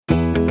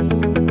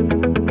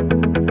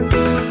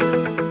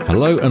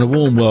Hello and a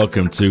warm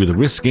welcome to the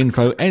Risk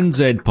Info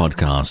NZ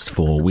podcast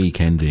for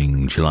week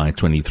ending July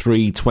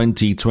 23,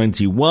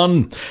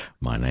 2021.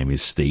 My name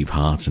is Steve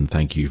Hart and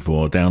thank you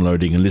for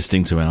downloading and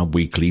listening to our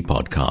weekly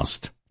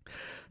podcast.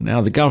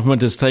 Now, the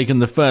government has taken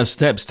the first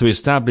steps to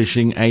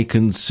establishing a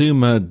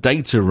consumer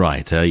data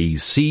right, a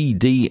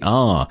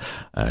CDR,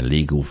 a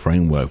legal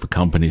framework for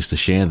companies to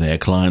share their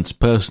clients'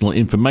 personal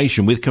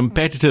information with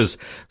competitors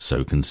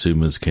so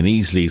consumers can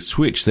easily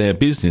switch their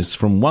business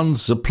from one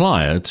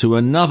supplier to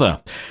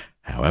another.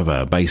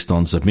 However, based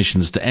on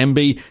submissions to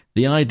MBIE,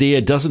 the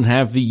idea doesn't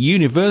have the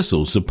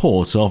universal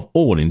support of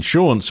all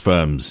insurance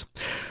firms.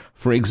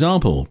 For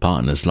example,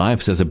 Partners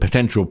Life says a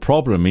potential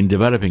problem in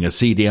developing a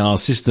CDR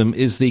system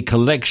is the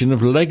collection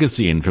of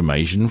legacy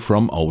information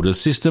from older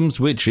systems,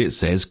 which it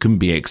says can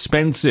be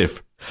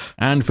expensive.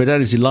 And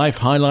Fidelity Life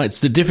highlights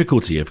the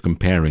difficulty of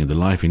comparing the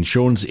life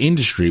insurance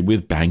industry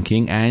with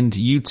banking and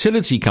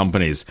utility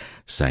companies,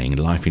 saying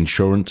life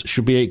insurance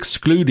should be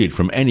excluded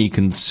from any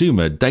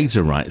consumer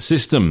data rights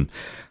system.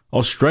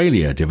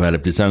 Australia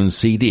developed its own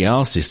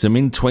CDR system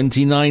in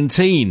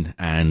 2019,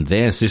 and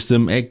their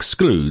system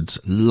excludes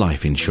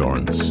life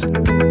insurance.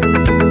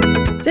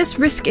 This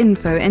Risk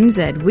Info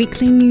NZ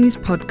weekly news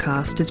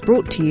podcast is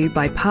brought to you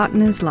by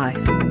Partners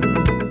Life.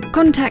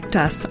 Contact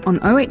us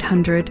on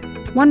 0800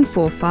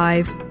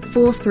 145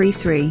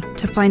 433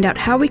 to find out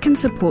how we can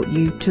support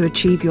you to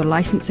achieve your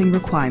licensing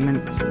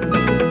requirements.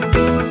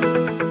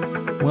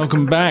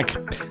 Welcome back.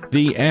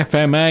 The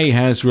FMA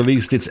has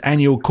released its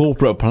annual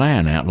corporate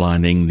plan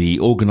outlining the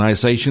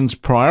organisation's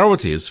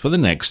priorities for the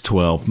next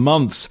 12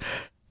 months.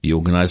 The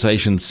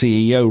organisation's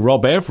CEO,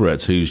 Rob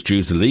Everett, who's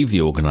due to leave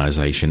the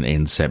organisation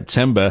in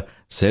September,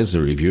 says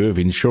a review of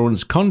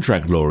insurance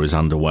contract law is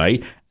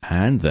underway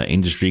and that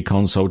industry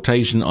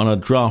consultation on a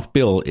draft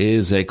bill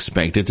is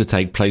expected to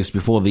take place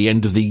before the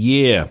end of the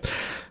year.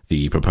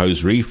 The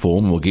proposed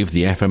reform will give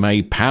the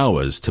FMA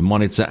powers to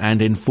monitor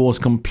and enforce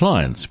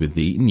compliance with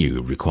the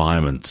new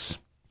requirements.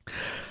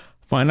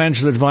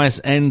 Financial Advice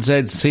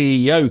NZ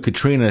CEO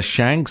Katrina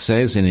Shank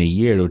says in a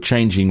year of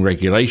changing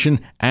regulation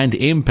and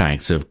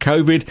impact of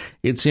COVID,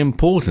 it's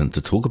important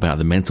to talk about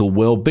the mental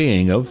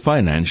well-being of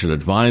financial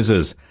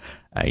advisors.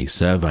 A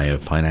survey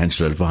of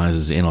financial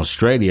advisors in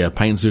Australia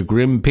paints a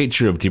grim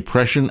picture of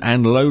depression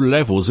and low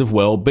levels of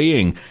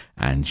well-being,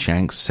 and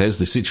Shank says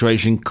the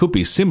situation could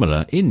be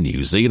similar in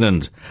New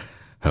Zealand.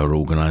 Her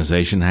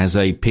organisation has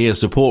a peer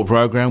support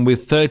program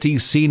with 30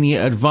 senior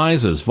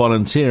advisors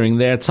volunteering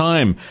their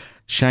time.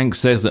 Shank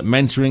says that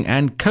mentoring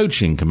and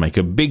coaching can make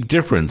a big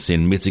difference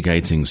in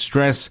mitigating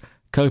stress,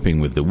 coping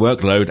with the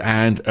workload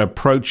and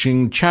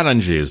approaching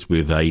challenges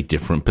with a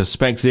different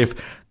perspective.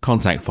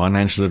 Contact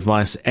Financial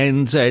Advice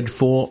NZ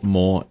for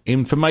more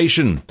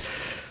information.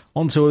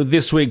 On to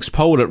this week's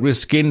poll at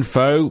Risk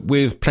Info,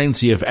 with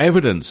plenty of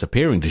evidence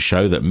appearing to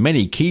show that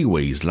many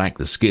Kiwis lack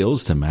the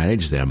skills to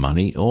manage their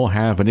money or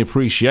have an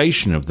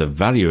appreciation of the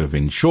value of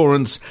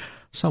insurance.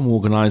 Some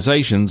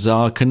organisations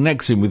are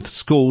connecting with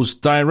schools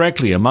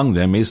directly. Among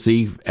them is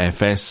the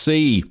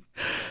FSC.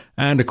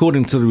 And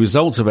according to the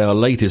results of our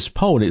latest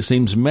poll, it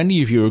seems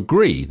many of you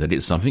agree that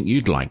it's something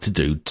you'd like to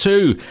do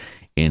too.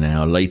 In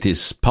our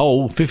latest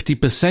poll,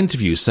 50%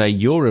 of you say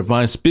your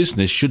advice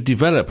business should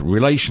develop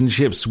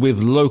relationships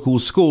with local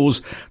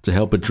schools to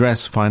help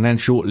address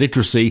financial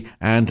literacy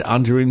and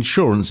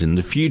underinsurance in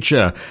the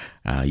future.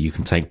 You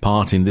can take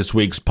part in this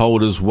week's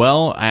poll as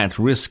well at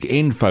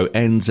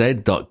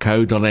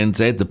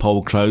riskinfonz.co.nz. The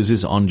poll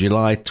closes on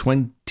July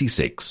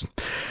 26.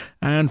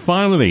 And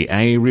finally,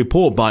 a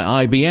report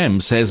by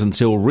IBM says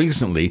until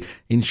recently,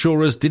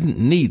 insurers didn't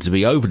need to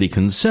be overly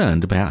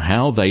concerned about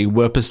how they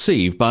were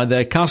perceived by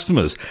their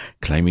customers,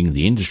 claiming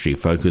the industry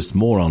focused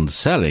more on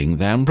selling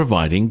than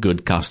providing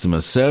good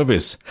customer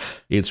service.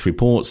 Its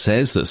report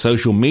says that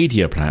social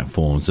media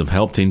platforms have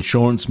helped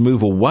insurance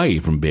move away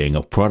from being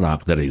a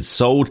product that is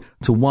sold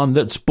to one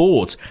that's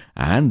bought,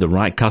 and the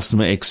right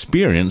customer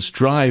experience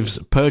drives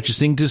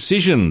purchasing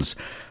decisions.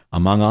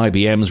 Among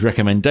IBM's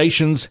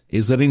recommendations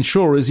is that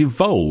insurers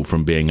evolve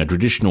from being a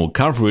traditional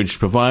coverage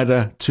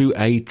provider to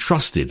a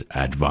trusted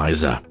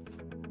advisor.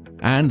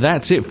 And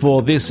that's it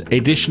for this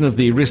edition of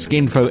the Risk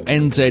Info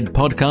NZ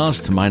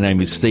podcast. My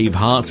name is Steve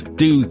Hart.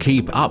 Do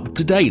keep up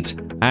to date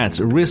at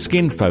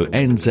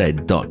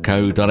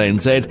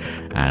riskinfonz.co.nz,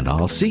 and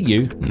I'll see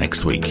you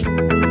next week.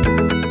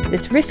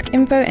 This Risk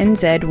Info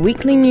NZ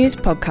weekly news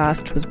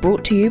podcast was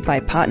brought to you by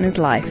Partners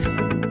Life.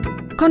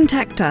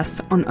 Contact us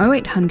on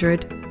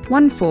 0800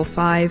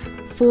 145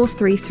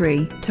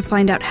 433 to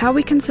find out how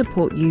we can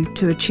support you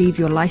to achieve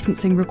your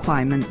licensing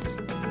requirements.